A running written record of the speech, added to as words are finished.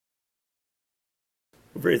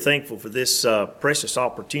We're very thankful for this precious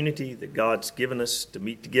opportunity that God's given us to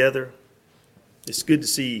meet together. It's good to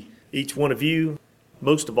see each one of you.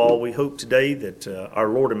 Most of all, we hope today that our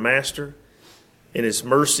Lord and Master, in His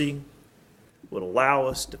mercy, would allow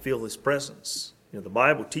us to feel His presence. The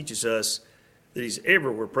Bible teaches us that He's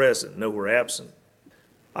everywhere present, nowhere absent.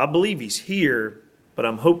 I believe He's here, but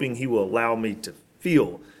I'm hoping He will allow me to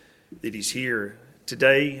feel that He's here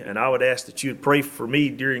today, and I would ask that you would pray for me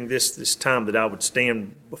during this time that I would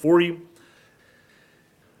stand before you.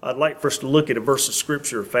 I'd like for us to look at a verse of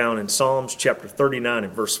Scripture found in Psalms chapter 39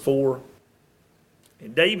 and verse 4.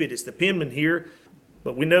 And David is the penman here,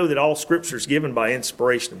 but we know that all Scripture is given by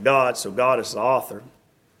inspiration of God, so God is the author.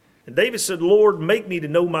 And David said, "Lord, make me to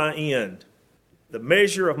know my end, the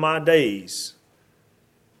measure of my days,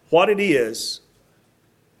 what it is,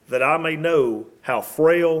 that I may know how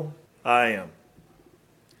frail I am."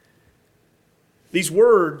 These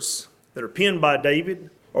words that are penned by David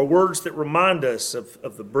are words that remind us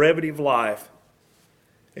of the brevity of life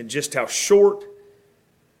and just how short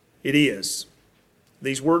it is.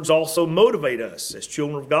 These words also motivate us as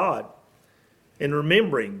children of God in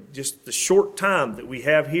remembering just the short time that we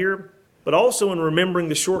have here, but also in remembering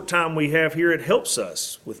the short time we have here, it helps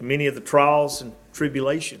us with many of the trials and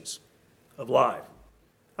tribulations of life.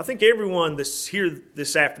 I think everyone that's here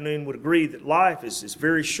this afternoon would agree that life is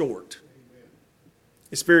very short.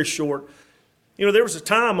 It's very short. There was a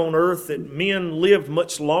time on earth that men lived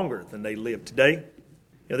much longer than they live today.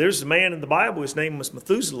 There's a man in the Bible, his name was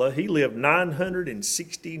Methuselah. He lived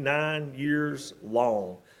 969 years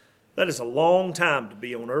long. That is a long time to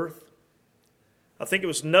be on earth. I think it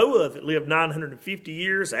was Noah that lived 950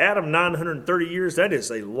 years, Adam 930 years. That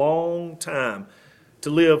is a long time to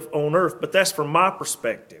live on earth, but that's from my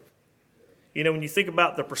perspective. When you think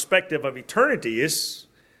about the perspective of eternity, it's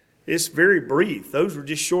very brief. Those were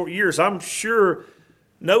just short years. I'm sure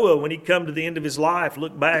Noah, when he come to the end of his life,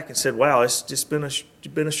 looked back and said, "Wow, it's just been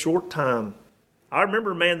a short time." I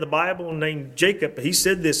remember a man in the Bible named Jacob. He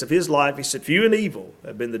said this of his life. He said, "Few and evil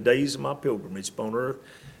have been the days of my pilgrimage upon earth."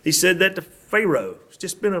 He said that to Pharaoh. It's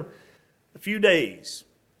just been a few days.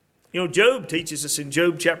 Job teaches us in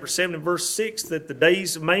Job chapter 7 and verse 6 that the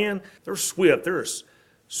days of man, they're swift. They're as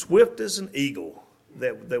swift as an eagle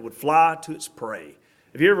that would fly to its prey.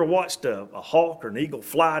 Have you ever watched a hawk or an eagle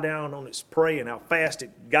fly down on its prey and how fast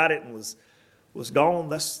it got it and was gone?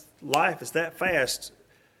 Life is that fast.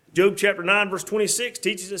 Job chapter 9 verse 26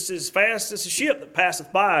 teaches us as fast as a ship that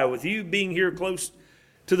passeth by. With you being here close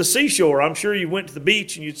to the seashore, I'm sure you went to the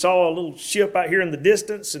beach and you saw a little ship out here in the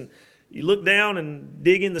distance, and you look down and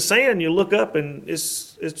dig in the sand, you look up and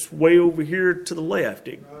it's way over here to the left.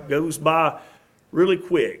 It goes by really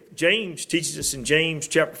quick. James teaches us in James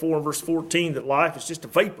chapter 4 and verse 14 that life is just a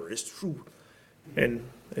vapor. It's true. And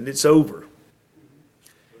it's over.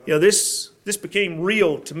 This became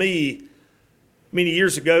real to me many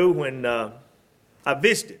years ago when I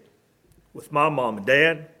visited with my mom and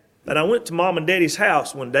dad. And I went to Mom and Daddy's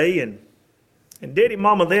house one day, and Daddy and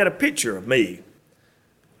Mama, they had a picture of me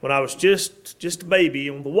when I was just a baby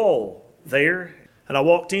on the wall there. And I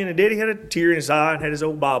walked in, and Daddy had a tear in his eye and had his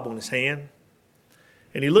old Bible in his hand.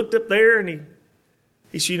 And he looked up there and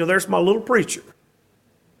he said, "There's my little preacher."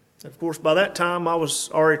 And of course, by that time, I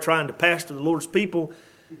was already trying to pastor the Lord's people.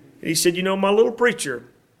 And he said, "My little preacher,"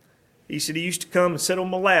 he said, "he used to come and sit on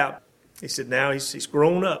my lap." He said, "Now he's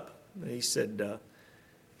grown up." And he said,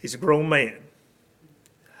 "He's a grown man."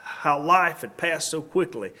 How life had passed so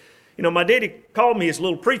quickly. My daddy called me his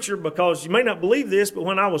little preacher because you may not believe this, but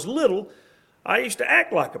when I was little, I used to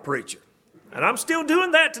act like a preacher. And I'm still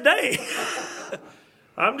doing that today.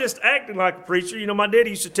 I'm just acting like a preacher. My daddy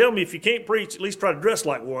used to tell me if you can't preach, at least try to dress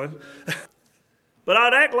like one. But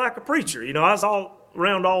I'd act like a preacher. I was all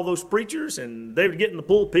around all those preachers, and they would get in the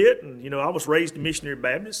pulpit. And, I was raised a missionary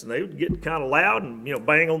Baptist, and they would get kind of loud and,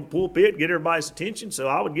 bang on the pulpit, get everybody's attention. So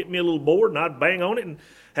I would get me a little board, and I'd bang on it and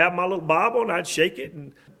have my little Bible, and I'd shake it.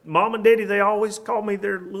 And Mom and Daddy, they always called me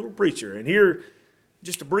their little preacher. And here,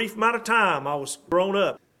 just a brief amount of time, I was grown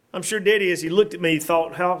up. I'm sure Daddy, as he looked at me,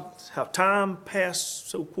 thought how time passed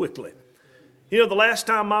so quickly. The last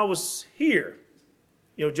time I was here,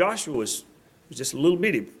 Joshua was just a little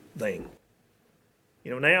bitty thing.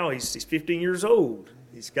 Now he's 15 years old.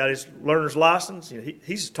 He's got his learner's license.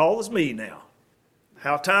 He's as tall as me now.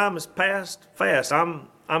 How time has passed fast. I'm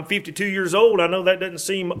 52 years old. I know that doesn't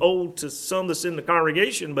seem old to some that's in the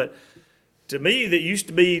congregation, but to me that used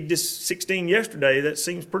to be just 16 yesterday, that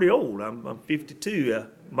seems pretty old. I'm 52.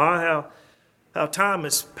 How time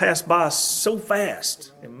has passed by so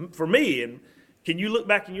fast. And for me, and can you look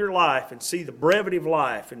back in your life and see the brevity of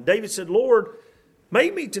life? And David said, "Lord,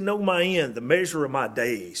 Make me to know my end, the measure of my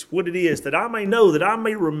days, what it is, that I may know, that I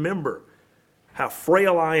may remember how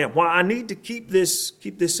frail I am. Why I need to keep this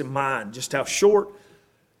in mind, just how short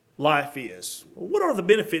life is. Well, what are the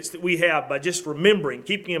benefits that we have by just remembering,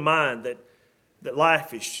 keeping in mind that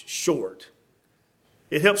life is short?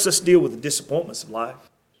 It helps us deal with the disappointments of life.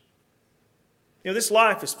 This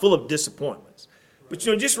life is full of disappointments. But,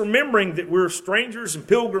 just remembering that we're strangers and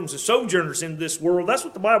pilgrims and sojourners in this world, that's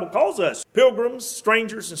what the Bible calls us. Pilgrims,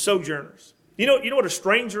 strangers, and sojourners. You know what a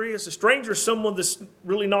stranger is? A stranger is someone that's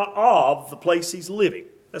really not of the place he's living.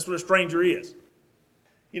 That's what a stranger is.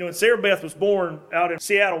 When Sarah Beth was born out in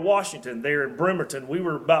Seattle, Washington, there in Bremerton, we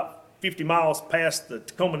were about 50 miles past the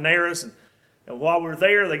Tacoma Narrows. And while we were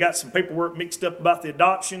there, they got some paperwork mixed up about the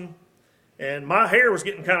adoption. And my hair was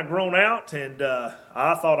getting kind of grown out. And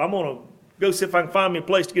I thought, I'm going to go see if I can find me a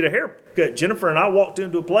place to get a haircut. Jennifer and I walked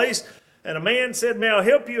into a place, and a man said, "May I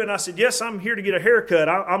help you?" And I said, "Yes, I'm here to get a haircut.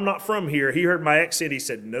 I'm not from here." He heard my accent. He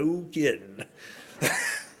said, "No kidding."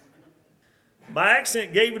 My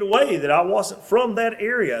accent gave it away that I wasn't from that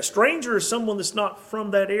area. A stranger is someone that's not from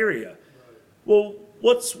that area. Well,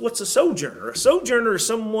 what's a sojourner? A sojourner is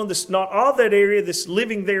someone that's not of that area, that's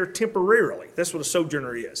living there temporarily. That's what a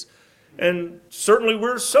sojourner is. And certainly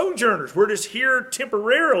we're sojourners. We're just here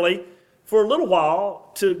temporarily for a little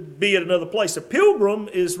while to be at another place. A pilgrim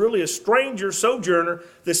is really a stranger, sojourner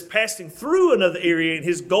that's passing through another area, and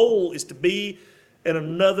his goal is to be in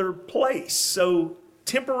another place. So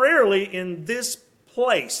temporarily in this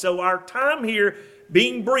place. So our time here,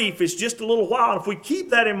 being brief, is just a little while. And if we keep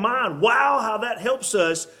that in mind, wow, how that helps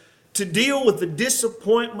us to deal with the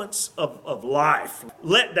disappointments of life.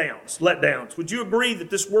 Letdowns. Would you agree that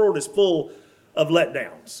this world is full of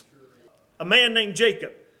letdowns? A man named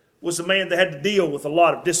Jacob was a man that had to deal with a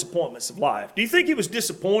lot of disappointments of life. Do you think he was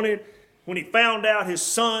disappointed when he found out his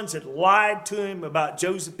sons had lied to him about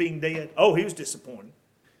Joseph being dead? Oh, he was disappointed.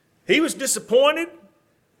 He was disappointed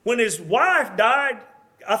when his wife died,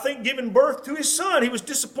 I think, giving birth to his son. He was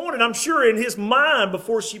disappointed. I'm sure in his mind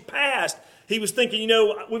before she passed, he was thinking,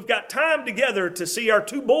 we've got time together to see our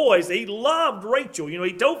two boys. He loved Rachel.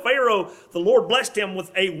 He told Pharaoh the Lord blessed him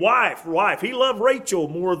with a wife. He loved Rachel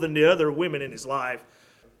more than the other women in his life.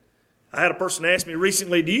 I had a person ask me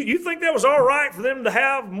recently, do you think that was all right for them to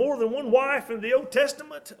have more than one wife in the Old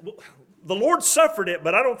Testament? Well, the Lord suffered it,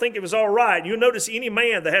 but I don't think it was all right. You'll notice any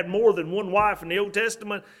man that had more than one wife in the Old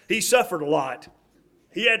Testament, he suffered a lot.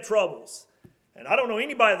 He had troubles. And I don't know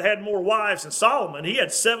anybody that had more wives than Solomon. He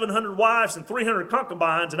had 700 wives and 300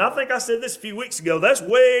 concubines. And I think I said this a few weeks ago. That's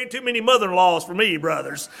way too many mother-in-laws for me,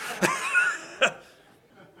 brothers.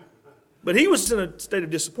 But he was in a state of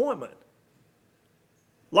disappointment.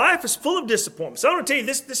 Life is full of disappointments. I want to tell you,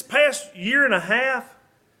 this past year and a half,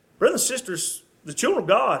 brothers and sisters, the children of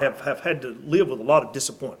God have had to live with a lot of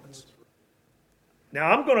disappointments. Now,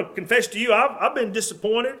 I'm going to confess to you, I've been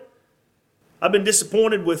disappointed. I've been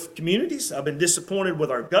disappointed with communities. I've been disappointed with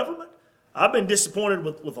our government. I've been disappointed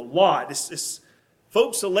with a lot. It's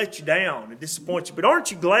folks will let you down and disappoint you. But aren't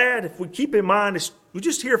you glad if we keep in mind, we're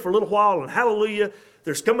just here for a little while, and hallelujah,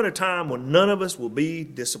 there's coming a time when none of us will be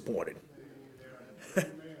disappointed.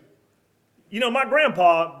 My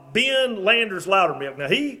grandpa, Ben Landers Loudermilk, now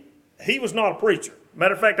he was not a preacher.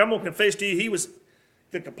 Matter of fact, I'm going to confess to you, he was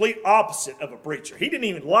the complete opposite of a preacher. He didn't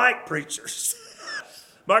even like preachers.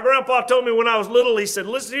 My grandpa told me when I was little, he said,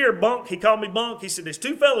 "Listen here, Bunk." He called me Bunk. He said, "There's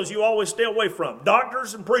two fellows you always stay away from,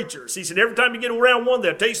 doctors and preachers." He said, "Every time you get around one,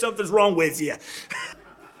 they'll tell you something's wrong with you."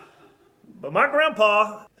 But my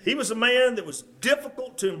grandpa, he was a man that was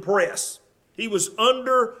difficult to impress. He was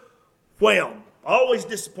underwhelmed, always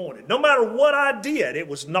disappointed. No matter what I did, it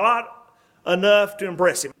was not enough to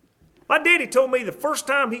impress him. My daddy told me the first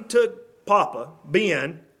time he took Papa,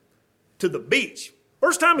 Ben, to the beach,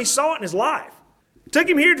 first time he saw it in his life, took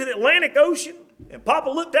him here to the Atlantic Ocean, and Papa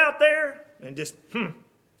looked out there and just,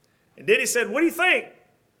 And Daddy said, "What do you think,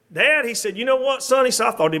 Dad?" He said, "You know what, son?" He said,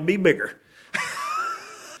 "I thought it'd be bigger."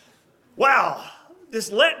 Wow,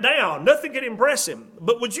 just let down. Nothing could impress him.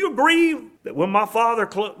 But would you agree that when my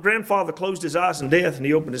grandfather closed his eyes in death and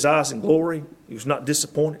he opened his eyes in glory, he was not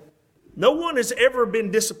disappointed? No one has ever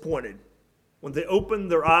been disappointed when they open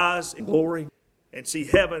their eyes in glory and see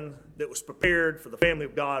heaven that was prepared for the family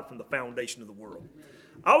of God from the foundation of the world.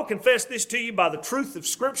 I will confess this to you by the truth of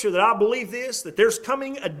Scripture that I believe this, that there's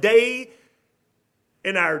coming a day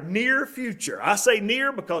in our near future. I say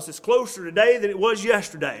near because it's closer today than it was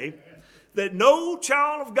yesterday, that no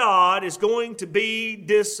child of God is going to be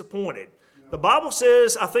disappointed. The Bible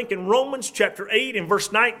says, I think in Romans chapter 8 and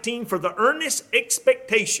verse 19, "For the earnest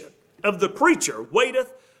expectation of the creature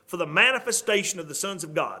waiteth for the manifestation of the sons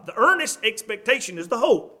of God. The earnest expectation is the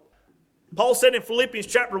hope. Paul said in Philippians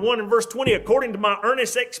chapter 1 and verse 20, according to my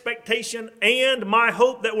earnest expectation and my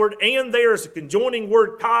hope. That word "and" there is a conjoining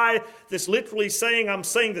word "kai" that's literally saying I'm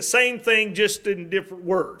saying the same thing just in different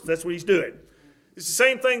words. That's what he's doing. It's the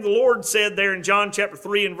same thing the Lord said there in John chapter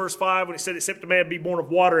 3 and verse 5 when he said, except a man be born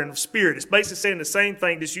of water and of spirit. It's basically saying the same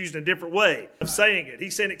thing, just used in a different way of saying it. He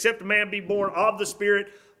said, except a man be born of the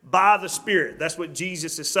Spirit, by the Spirit. That's what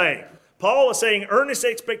Jesus is saying. Paul is saying earnest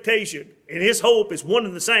expectation and his hope is one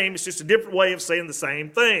and the same. It's just a different way of saying the same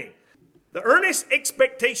thing. The earnest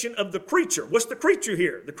expectation of the creature. What's the creature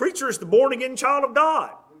here? The creature is the born-again child of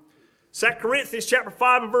God. 2 Corinthians chapter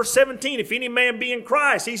 5 and verse 17, if any man be in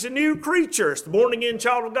Christ, he's a new creature. It's the born-again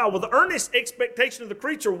child of God. Well, the earnest expectation of the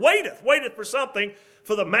creature waiteth for something,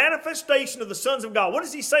 for the manifestation of the sons of God. What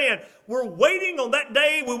is he saying? We're waiting on that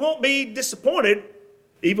day we won't be disappointed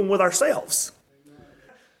even with ourselves.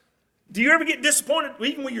 Do you ever get disappointed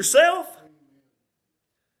even with yourself?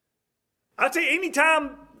 I tell you,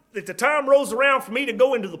 anytime that the time rolls around for me to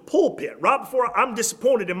go into the pulpit, right before I'm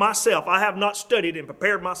disappointed in myself, I have not studied and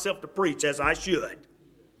prepared myself to preach as I should.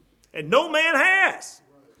 And no man has.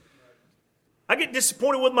 I get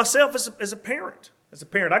disappointed with myself as a parent.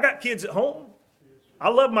 I got kids at home. I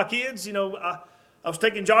love my kids. You know, I was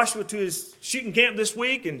taking Joshua to his shooting camp this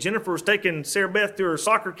week, and Jennifer was taking Sarah Beth to her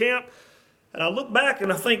soccer camp. And I look back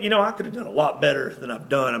and I think, I could have done a lot better than I've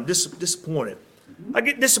done. I'm disappointed. I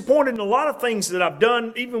get disappointed in a lot of things that I've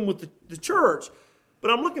done, even with the church.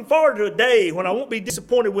 But I'm looking forward to a day when I won't be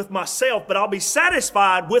disappointed with myself, but I'll be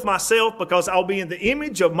satisfied with myself because I'll be in the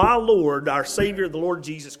image of my Lord, our Savior, the Lord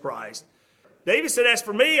Jesus Christ. David said, as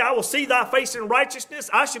for me, I will see thy face in righteousness.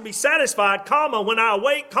 I should be satisfied, when I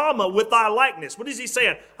awake, with thy likeness. What is he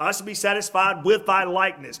saying? I should be satisfied with thy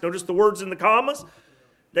likeness. Notice the words in the commas.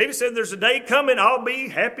 David said, there's a day coming, I'll be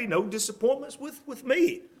happy, no disappointments with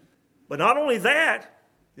me. But not only that,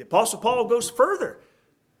 the Apostle Paul goes further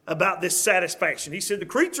about this satisfaction. He said, the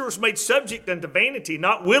creature was made subject unto vanity,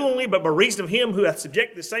 not willingly, but by reason of him who hath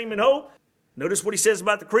subjected the same in hope. Notice what he says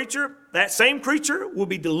about the creature. That same creature will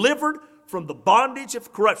be delivered from the bondage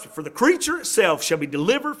of corruption. For the creature itself shall be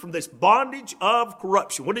delivered from this bondage of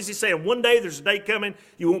corruption. What does he say? One day, there's a day coming,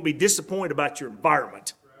 you won't be disappointed about your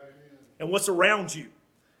environment and what's around you.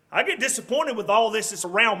 I get disappointed with all this that's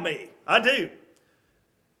around me. I do.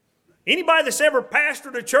 Anybody that's ever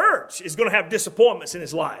pastored a church is going to have disappointments in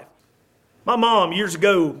his life. My mom, years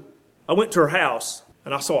ago, I went to her house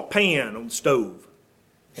and I saw a pan on the stove.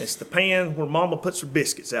 And it's the pan where Mama puts her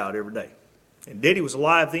biscuits out every day. And Daddy was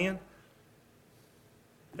alive then.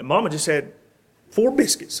 And Mama just had 4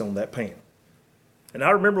 biscuits on that pan. And I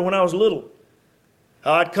remember when I was little,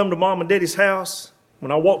 I'd come to Mom and Daddy's house.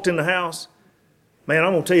 When I walked in the house, man,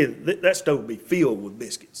 I'm going to tell you, that stove would be filled with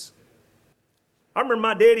biscuits. I remember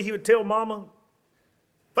my daddy, he would tell Mama,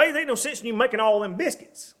 Faith, ain't no sense in you making all them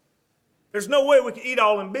biscuits. There's no way we can eat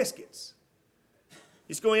all them biscuits.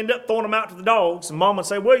 He's going to end up throwing them out to the dogs. And Mama would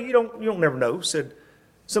say, well, you don't never know. Said,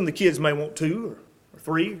 some of the kids may want 2 or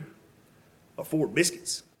 3 or 4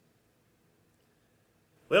 biscuits.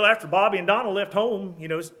 Well, after Bobby and Donna left home,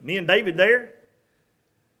 it's me and David there,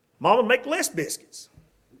 Mama would make less biscuits.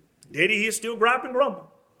 Daddy, he'd still gripe and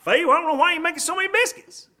grumble. Faith, I don't know why you're making so many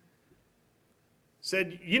biscuits.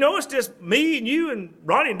 Said, it's just me and you and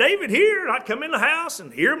Ronnie and David here. And I'd come in the house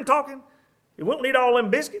and hear them talking. You won't need all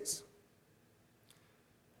them biscuits.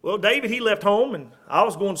 Well, David, he left home, and I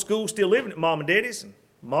was going to school still living at Mom and Daddy's, and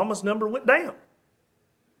Mama's number went down.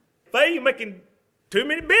 Faye, you're making too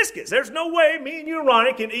many biscuits. There's no way me and you and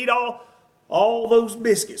Ronnie can eat all those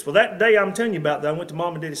biscuits. Well, that day I'm telling you about that, I went to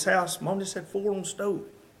Mom and Daddy's house. Mom just had 4 on the stove.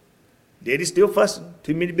 Daddy's still fussing.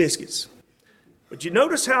 Too many biscuits. But you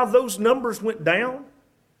notice how those numbers went down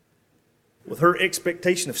with her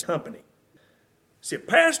expectation of company. See, a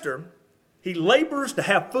pastor, he labors to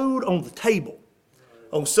have food on the table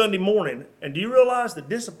on Sunday morning. And do you realize the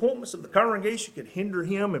disappointments of the congregation could hinder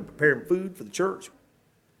him in preparing food for the church?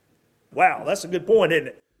 Wow, that's a good point, isn't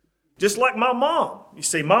it? Just like my mom. You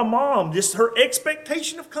see, my mom, just her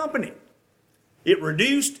expectation of company, it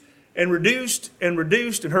reduced and reduced and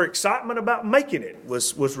reduced, and her excitement about making it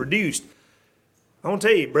was reduced. I want to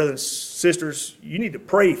tell you, brothers and sisters, you need to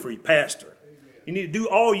pray for your pastor. You need to do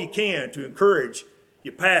all you can to encourage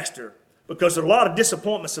your pastor, because there are a lot of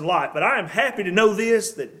disappointments in life. But I am happy to know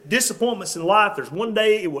this, that disappointments in life, there's one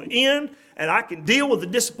day it will end, and I can deal with the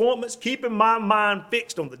disappointments, keeping my mind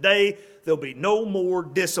fixed on the day there'll be no more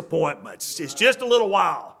disappointments. It's just a little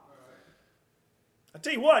while. I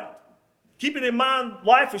tell you what, keeping in mind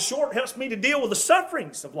life is short helps me to deal with the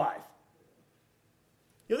sufferings of life.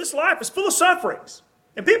 This life is full of sufferings.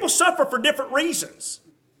 And people suffer for different reasons.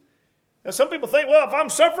 Now, some people think, well, if I'm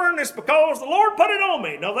suffering, it's because the Lord put it on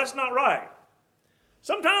me. No, that's not right.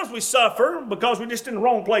 Sometimes we suffer because we're just in the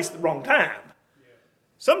wrong place at the wrong time.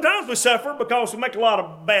 Sometimes we suffer because we make a lot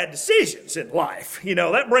of bad decisions in life. You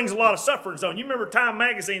know, that brings a lot of sufferings on. You remember Time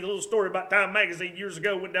Magazine, the little story about Time Magazine years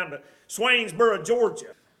ago, went down to Swainsboro,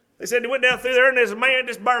 Georgia. They said they went down through there and there's a man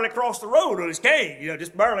just barely crossed the road with his cane,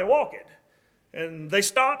 just barely walking. And they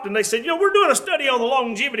stopped and they said, we're doing a study on the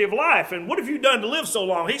longevity of life, and what have you done to live so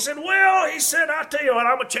long? He said, I tell you what,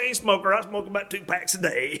 I'm a chain smoker. I smoke about 2 packs a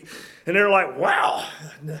day. And they're like, wow,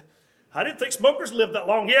 I didn't think smokers lived that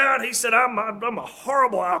long. Yeah, and he said, I'm a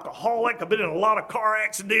horrible alcoholic. I've been in a lot of car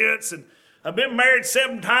accidents, and I've been married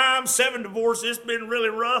 7 times, 7 divorces. It's been really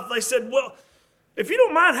rough. They said, well, if you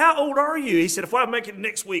don't mind, how old are you? He said, if I make it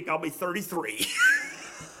next week, I'll be 33.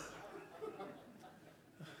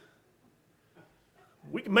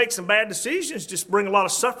 We can make some bad decisions, just bring a lot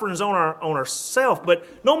of sufferings on ourselves.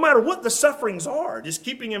 But no matter what the sufferings are, just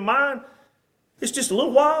keeping in mind, it's just a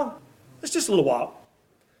little while. It's just a little while.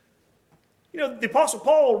 The Apostle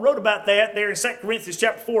Paul wrote about that there in 2 Corinthians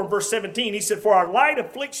chapter 4 and verse 17. He said, for our light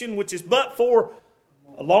affliction, which is but for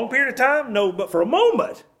a long period of time, no, but for a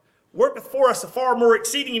moment, worketh for us a far more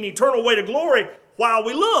exceeding and eternal weight of glory while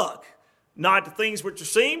we look. Not to things which are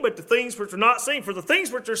seen, but to things which are not seen. For the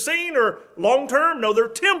things which are seen are long-term. No, they're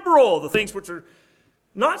temporal. The things which are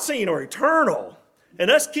not seen are eternal. And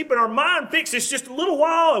us keeping our mind fixed, it's just a little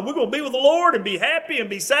while, and we're going to be with the Lord and be happy and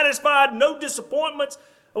be satisfied, no disappointments.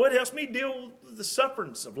 Oh, it helps me deal with the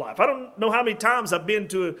sufferings of life. I don't know how many times I've been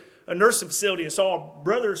to a nursing facility and saw a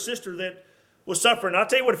brother or sister that was suffering. I'll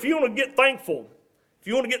tell you what, if you want to get thankful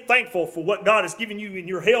for what God has given you in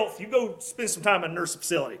your health, you go spend some time in a nursing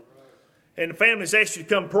facility. And the families ask you to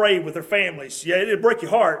come pray with their families. Yeah, it'll break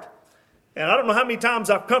your heart. And I don't know how many times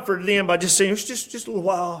I've comforted them by just saying, it's just a little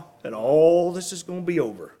while, and all this is going to be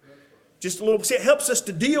over. Just a little. See, it helps us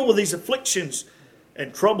to deal with these afflictions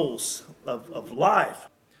and troubles of life.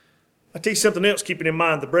 I'll tell you something else, keeping in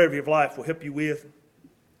mind the brevity of life will help you with.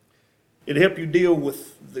 It'll help you deal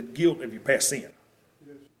with the guilt of your past sin.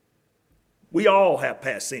 We all have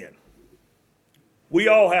past sin. We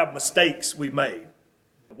all have mistakes we made.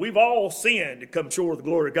 We've all sinned to come short of the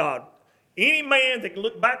glory of God. Any man that can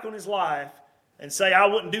look back on his life and say, I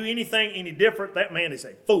wouldn't do anything any different, that man is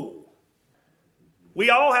a fool. We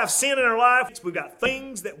all have sin in our life. We've got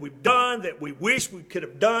things that we've done that we wish we could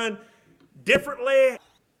have done differently.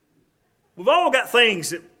 We've all got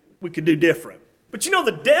things that we could do different. But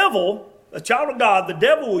the devil, a child of God, the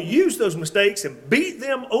devil will use those mistakes and beat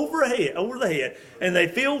them over the head, and they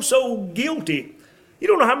feel so guilty. You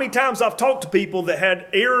don't know how many times I've talked to people that had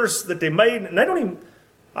errors that they made, and I don't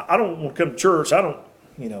want to come to church. I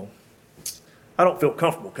don't feel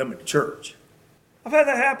comfortable coming to church. I've had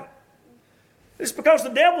that happen. It's because the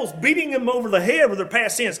devil's beating them over the head with their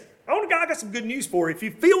past sins. I got some good news for you. If you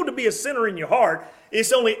feel to be a sinner in your heart,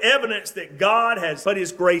 it's only evidence that God has put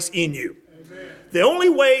His grace in you. Amen. The only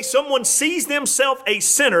way someone sees themselves a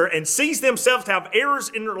sinner and sees themselves to have errors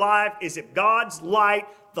in their life is if God's light,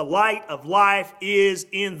 the light of life, is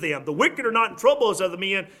in them. The wicked are not in trouble as other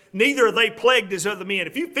men, neither are they plagued as other men.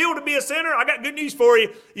 If you feel to be a sinner, I got good news for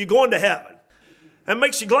you. You're going to heaven. That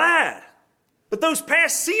makes you glad. But those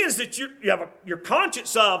past sins that you have your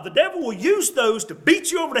conscience of, the devil will use those to beat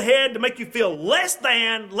you over the head to make you feel less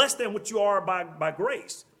than what you are by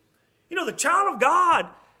grace. The child of God,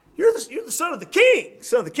 you're the son of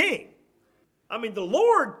the king. I mean, the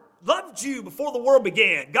Lord loved you before the world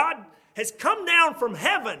began. God has come down from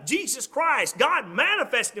heaven, Jesus Christ, God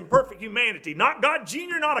manifested in perfect humanity. Not God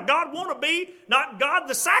Jr., not a God wannabe, not God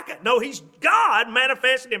the second. No, He's God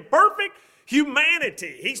manifested in perfect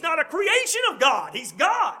humanity. He's not a creation of God. He's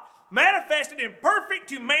God manifested in perfect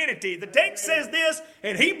humanity. The text says this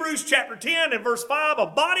in Hebrews chapter 10 and verse 5, a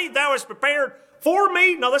body thou hast prepared for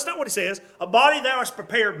me. No, that's not what it says. A body thou hast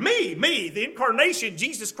prepared me. The incarnation,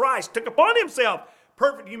 Jesus Christ, took upon Himself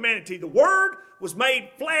perfect humanity. The Word was made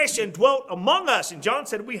flesh and dwelt among us. And John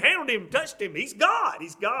said, we handled Him, touched Him. He's God.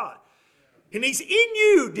 He's God. And He's in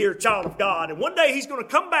you, dear child of God. And one day He's going to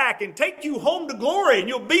come back and take you home to glory. And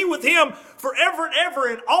you'll be with Him forever and ever.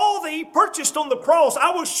 And all that He purchased on the cross, I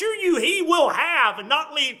will assure you He will have and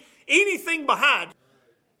not leave anything behind.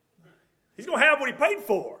 He's going to have what He paid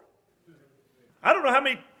for. I don't know how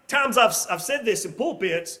many times I've said this in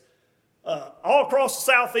pulpits all across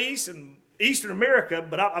the Southeast and Eastern America,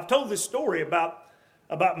 but I've told this story about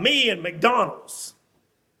me and McDonald's.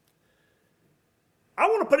 I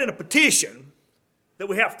want to put in a petition that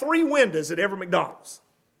we have 3 windows at every McDonald's.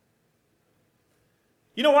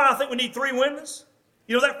 You know why I think we need 3 windows?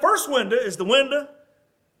 That first window is the window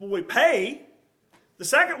we pay. The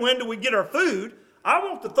second window, we get our food. I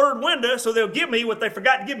want the third window so they'll give me what they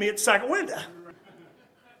forgot to give me at the second window.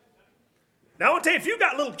 Now, I want to tell you, if you've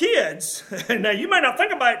got little kids, now you may not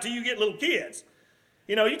think about it till you get little kids.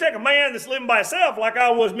 You know, you take a man that's living by himself like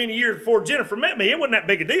I was many years before Jennifer met me, it wasn't that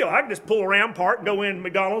big a deal. I could just pull around, park, and go in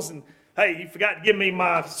McDonald's and, hey, you forgot to give me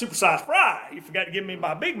my supersized fry. You forgot to give me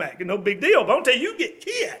my Big Mac. No big deal. But I want to tell you, you get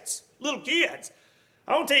kids, little kids.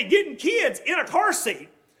 I want to tell you, getting kids in a car seat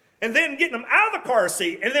and then getting them out of the car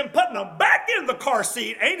seat and then putting them back in the car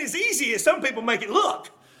seat ain't as easy as some people make it look.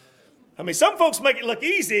 I mean, some folks make it look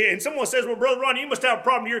easy, and someone says, well, Brother Ron, you must have a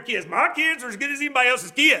problem with your kids. My kids are as good as anybody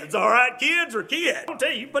else's kids, all right? Kids are kids. I'll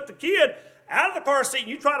tell you, you put the kid out of the car seat and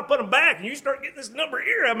you try to put them back and you start getting this number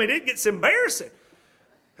here. I mean, it gets embarrassing.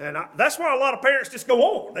 And that's why a lot of parents just go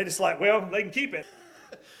on. They just like, well, they can keep it.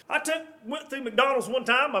 I went through McDonald's one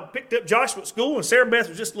time. I picked up Joshua at school, and Sarah Beth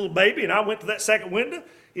was just a little baby, and I went to that second window.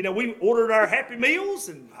 You know, we ordered our Happy Meals,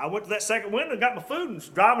 and I went to that second window and got my food and was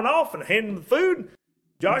driving off and handing him the food.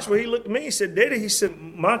 Joshua, he looked at me, he said, Daddy, he said,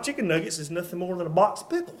 my chicken nuggets is nothing more than a box of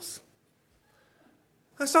pickles.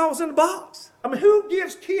 That's all was in the box. I mean, who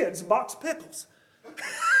gives kids a box of pickles?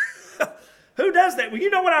 Who does that? Well,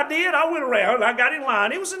 you know what I did? I went around, I got in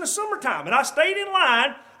line. It was in the summertime, and I stayed in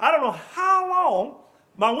line, I don't know how long,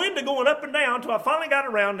 my window going up and down until I finally got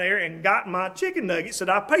around there and got my chicken nuggets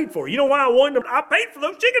that I paid for. You know why I wanted them? I paid for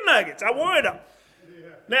those chicken nuggets. I wanted them. Yeah.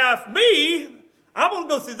 Now, if me, I'm going to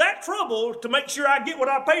go through that trouble to make sure I get what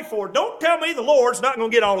I paid for. Don't tell me the Lord's not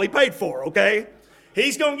going to get all he paid for, okay?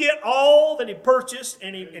 He's going to get all that he purchased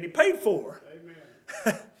and he paid for.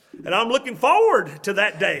 Amen. And I'm looking forward to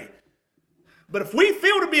that day. But if we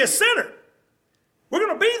feel to be a sinner, we're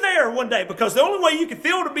going to be there one day, because the only way you can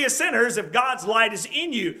feel to be a sinner is if God's light is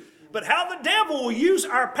in you. But how the devil will use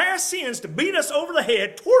our past sins to beat us over the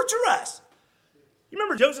head, torture us. You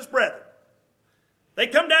remember Joseph's brethren? They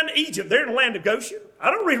come down to Egypt. They're in the land of Goshen.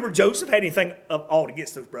 I don't read where Joseph had anything of all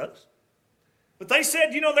against those brothers. But they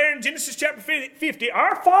said, you know, there in Genesis chapter 50,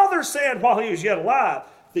 our father said while he was yet alive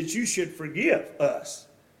that you should forgive us.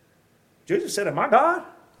 Joseph said, am I God?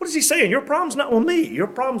 What is he saying? Your problem's not with me. Your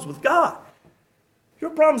problem's with God. Your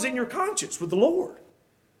problem's in your conscience with the Lord.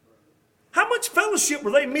 How much fellowship were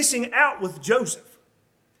they missing out with Joseph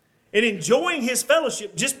and enjoying his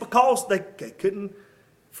fellowship just because they couldn't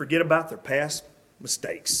forget about their past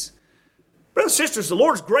mistakes? Brothers and sisters, the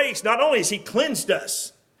Lord's grace, not only has he cleansed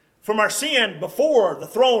us from our sin before the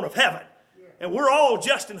throne of heaven, and we're all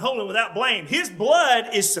just and holy without blame, his blood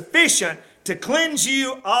is sufficient to cleanse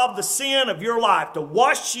you of the sin of your life, to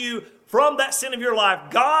wash you from that sin of your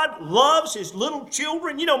life. God loves his little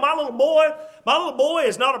children. You know, my little boy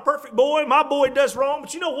is not a perfect boy. My boy does wrong,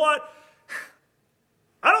 but you know what?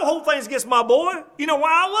 I don't hold things against my boy. You know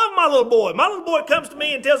why? I love my little boy. My little boy comes to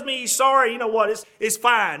me and tells me he's sorry. You know what? It's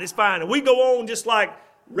fine. It's fine. And we go on just like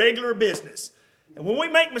regular business. And when we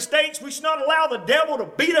make mistakes, we should not allow the devil to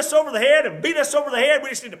beat us over the head and beat us over the head. We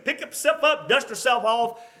just need to pick ourselves up, dust ourselves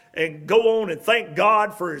off, and go on and thank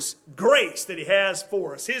God for his grace that he has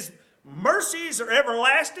for us. His mercies are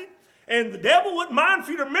everlasting, and the devil wouldn't mind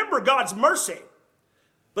for you to remember God's mercy.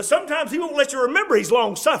 But sometimes he won't let you remember he's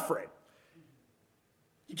long-suffering.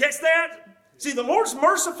 You catch that? See, the Lord's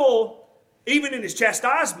merciful even in his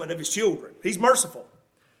chastisement of his children. He's merciful.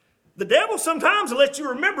 The devil sometimes will let you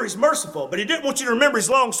remember he's merciful, but he didn't want you to remember he's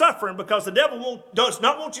long-suffering, because the devil does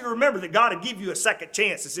not want you to remember that God will give you a second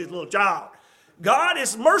chance as his little child. God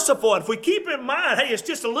is merciful. If we keep in mind, hey, it's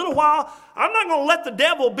just a little while, I'm not going to let the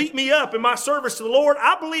devil beat me up in my service to the Lord.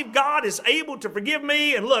 I believe God is able to forgive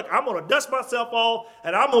me. And look, I'm going to dust myself off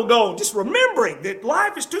and I'm going to go. Just remembering that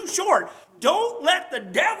life is too short. Don't let the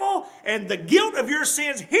devil and the guilt of your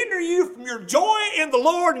sins hinder you from your joy in the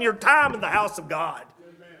Lord and your time in the house of God.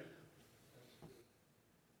 Amen.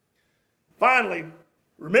 Finally,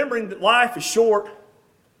 remembering that life is short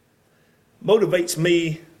motivates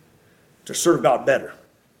me to serve God better.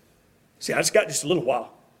 See, I just got just a little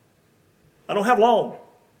while. I don't have long.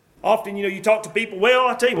 Often, you talk to people, well,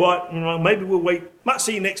 I tell you what, maybe we'll wait. Might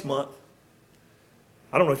see you next month.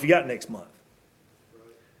 I don't know if you got next month.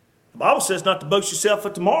 The Bible says not to boast yourself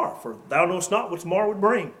for tomorrow, for thou knowest not what tomorrow would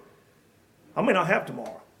bring. I may not have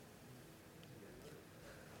tomorrow.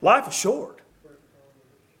 Life is short.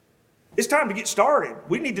 It's time to get started.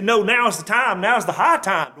 We need to know now is the time, now is the high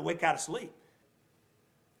time to wake out of sleep.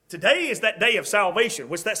 Today is that day of salvation,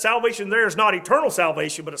 which that salvation there is not eternal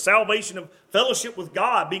salvation, but a salvation of fellowship with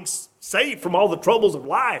God, being saved from all the troubles of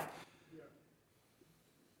life.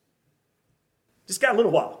 Just got a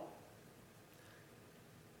little while.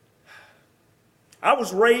 I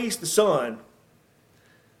was raised the son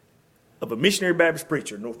of a missionary Baptist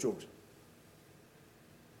preacher in North Georgia.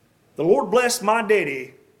 The Lord blessed my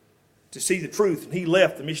daddy to see the truth, and he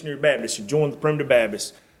left the missionary Baptist and joined the Primitive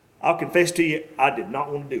Baptist. I'll confess to you, I did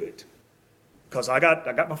not want to do it. Because I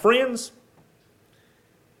got my friends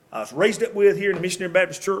I was raised up with here in the Missionary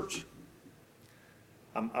Baptist Church.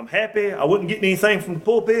 I'm happy. I wasn't getting anything from the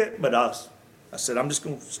pulpit, but I said, I'm just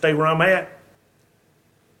going to stay where I'm at.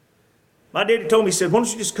 My daddy told me, he said, why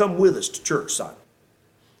don't you just come with us to church, son?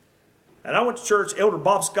 And I went to church. Elder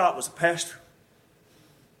Bob Scott was the pastor.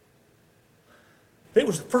 It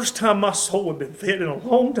was the first time my soul had been fed in a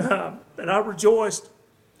long time, and I rejoiced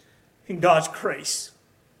in God's grace.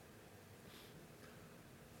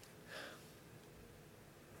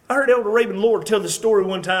 I heard Elder Raven Lord tell this story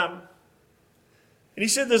one time. And he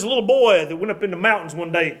said there's a little boy that went up in the mountains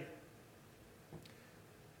one day.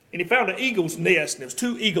 And he found an eagle's nest, and there was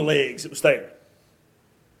 2 eagle eggs that was there.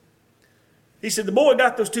 He said the boy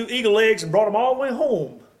got those 2 eagle eggs and brought them all the way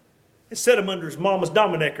home and set them under his mama's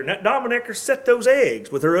Dominecker. And that Dominecker set those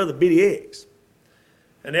eggs with her other bitty eggs.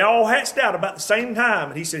 And they all hatched out about the same time.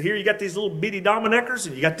 And he said, here you got these little bitty Domineckers,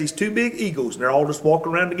 and you got these 2 big eagles, and they're all just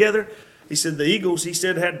walking around together. He said the eagles, he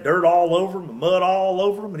said, had dirt all over them, mud all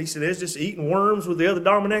over them. And he said, they're just eating worms with the other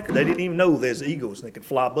Dominecker. They didn't even know there's eagles, and they could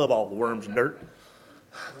fly above all the worms and dirt.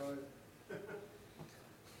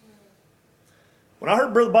 When I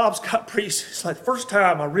heard Brother Bob Scott preach, it's like the first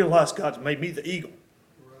time I realized God's made me the eagle.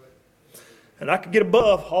 And I could get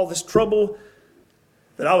above all this trouble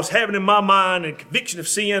that I was having in my mind and conviction of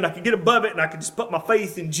sin. I could get above it, and I could just put my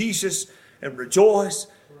faith in Jesus and rejoice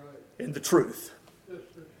in the truth.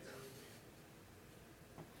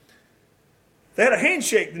 They had a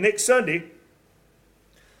handshake the next Sunday,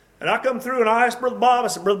 and I come through and I asked Brother Bob, I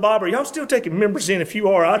said, Brother Bob, are y'all still taking members in? If you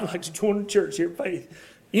are, I'd like to join the church here at Faith.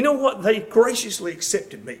 You know what? They graciously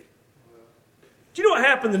accepted me. Do you know what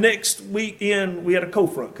happened the next weekend? We had a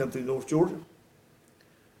cold front come through North Georgia.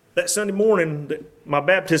 That Sunday morning that my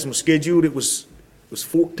baptism was scheduled, it was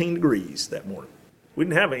 14 degrees that morning. We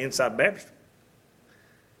didn't have an inside baptistry.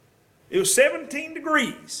 It was 17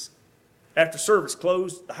 degrees after service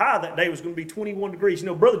closed. The high that day was going to be 21 degrees. You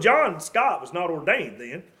know, Brother John Scott was not ordained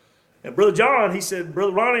then. And Brother John, he said,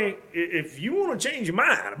 Brother Ronnie, if you want to change your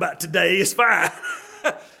mind about today, it's fine.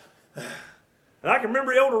 And I can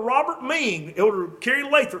remember Elder Robert Ming, Elder Kerry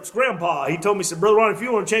Lathrop's grandpa. He told me, he said, Brother Ronnie, if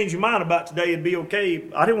you want to change your mind about today, it'd be okay.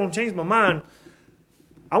 I didn't want to change my mind.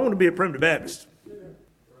 I want to be a Primitive Baptist.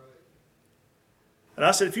 And I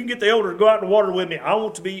said, if you can get the elder to go out in the water with me, I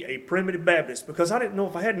want to be a Primitive Baptist, because I didn't know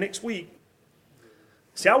if I had next week.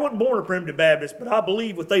 See, I wasn't born a Primitive Baptist, but I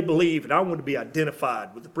believe what they believe, and I want to be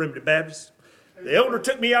identified with the Primitive Baptist. The elder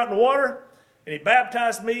took me out in the water, and he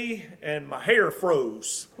baptized me, and my hair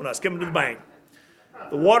froze when I was coming to the bank.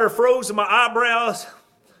 The water froze in my eyebrows,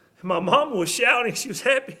 and my mom was shouting. She was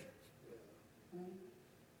happy.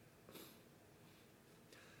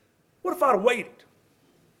 What if I'd have waited?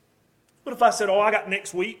 What if I said, I got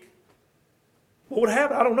next week? What would have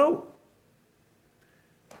happened? I don't know.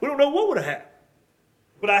 We don't know what would have happened.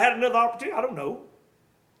 But I had another opportunity. I don't know.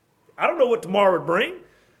 I don't know what tomorrow would bring.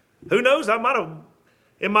 Who knows? I might have,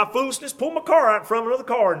 in my foolishness, pulled my car out in front of another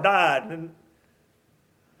car and died. And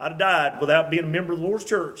I'd have died without being a member of the Lord's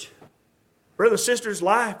church. Brothers and sisters,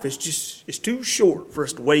 life is too short for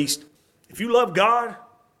us to waste. If you love God,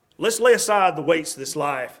 let's lay aside the weights of this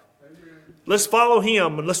life. Let's follow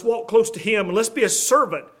Him, and let's walk close to Him, and let's be a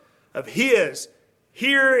servant of His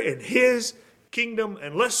here in His kingdom,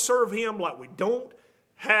 and let's serve Him like we don't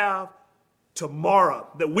have tomorrow.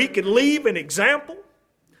 That we can leave an example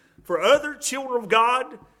for other children of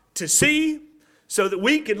God to see, so that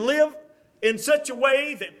we can live in such a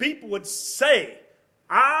way that people would say,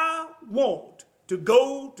 I want to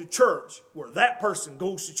go to church where that person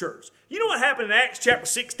goes to church. You know what happened in Acts chapter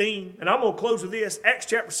 16? And I'm going to close with this. Acts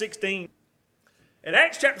chapter 16. In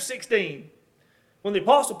Acts chapter 16, when the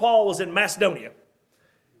Apostle Paul was in Macedonia,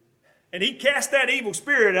 and he cast that evil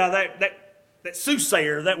spirit out of that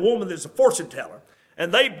soothsayer, that woman that's a fortune teller,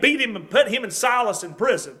 and they beat him and put him and Silas in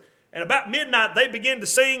prison. And about midnight, they began to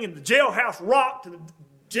sing, and the jailhouse rocked, and the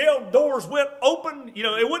jail doors went open. You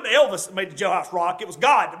know, it wasn't Elvis that made the jailhouse rock. It was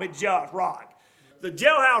God that made the jailhouse rock. The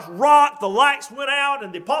jailhouse rocked, the lights went out,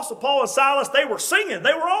 and the Apostle Paul and Silas, they were singing.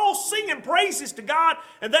 They were all singing praises to God.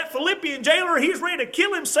 And that Philippian jailer, he was ready to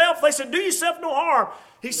kill himself. They said, do yourself no harm.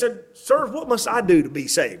 He said, sir, what must I do to be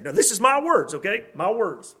saved? Now, this is my words, okay? My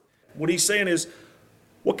words. What he's saying is,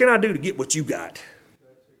 what can I do to get what you got?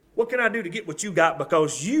 What can I do to get what you got?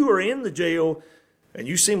 Because you are in the jail, and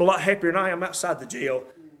you seem a lot happier than I am outside the jail.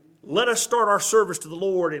 let us start our service to the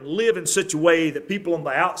Lord and live in such a way that people on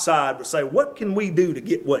the outside would say, what can we do to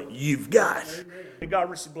get what you've got? Amen. And God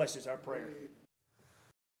richly blesses our prayer.